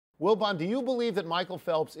Wilbon, do you believe that Michael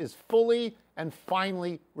Phelps is fully and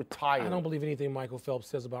finally retired? I don't believe anything Michael Phelps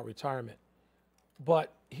says about retirement.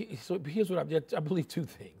 But so here's what I believe two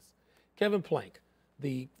things. Kevin Plank,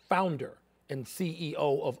 the founder and CEO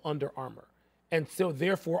of Under Armour, and so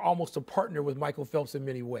therefore almost a partner with Michael Phelps in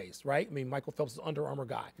many ways, right? I mean, Michael Phelps is an Under Armour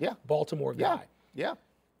guy, Baltimore guy. Yeah.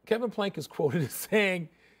 Kevin Plank is quoted as saying,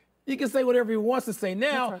 he can say whatever he wants to say.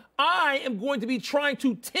 Now, right. I am going to be trying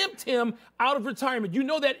to tempt him out of retirement. You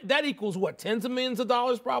know that equals what, tens of millions of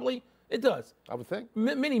dollars probably? It does. I would think.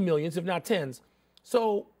 Many millions, if not tens.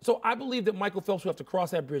 So I believe that Michael Phelps will have to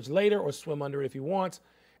cross that bridge later or swim under it if he wants.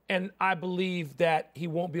 And I believe that he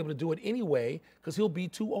won't be able to do it anyway because he'll be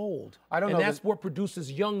too old. I don't know. And that's what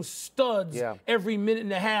produces young studs every minute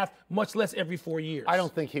and a half, much less every 4 years. I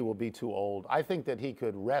don't think he will be too old. I think that he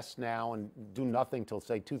could rest now and do nothing till,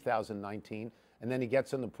 say, 2019. And then he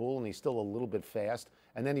gets in the pool and he's still a little bit fast.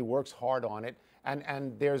 And then he works hard on it.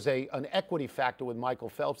 And there's an equity factor with Michael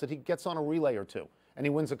Phelps that he gets on a relay or two. And he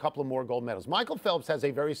wins a couple of more gold medals. Michael Phelps has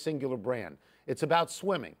a very singular brand. It's about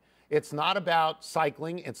swimming. It's not about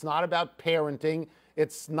cycling. It's not about parenting.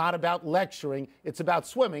 It's not about lecturing. It's about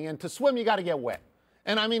swimming. And to swim, you got to get wet.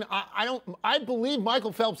 And I mean, I believe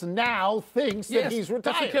Michael Phelps now thinks that he's retired.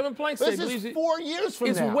 That's what Kevin Plank said. This is 4 years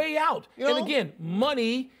from now. It's way out. You know? And again,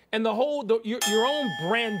 money and the whole, your own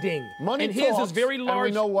branding. Money and his is very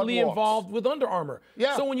largely involved with Under Armour.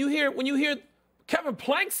 Yeah. So when you hear Kevin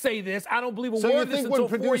Plank say this, I don't believe a word of this until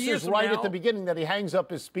 4 years from now. So you think when producers right at the beginning that he hangs up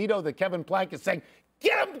his Speedo, that Kevin Plank is saying,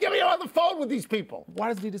 get me on the phone with these people. Why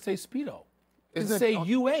does he need to say Speedo? Does it say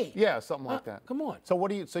UA? Yeah, something like that. Come on. So what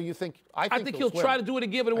do you? So you think? I think he'll try to do it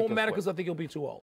again, but it won't matter swim. because I think he'll be too old.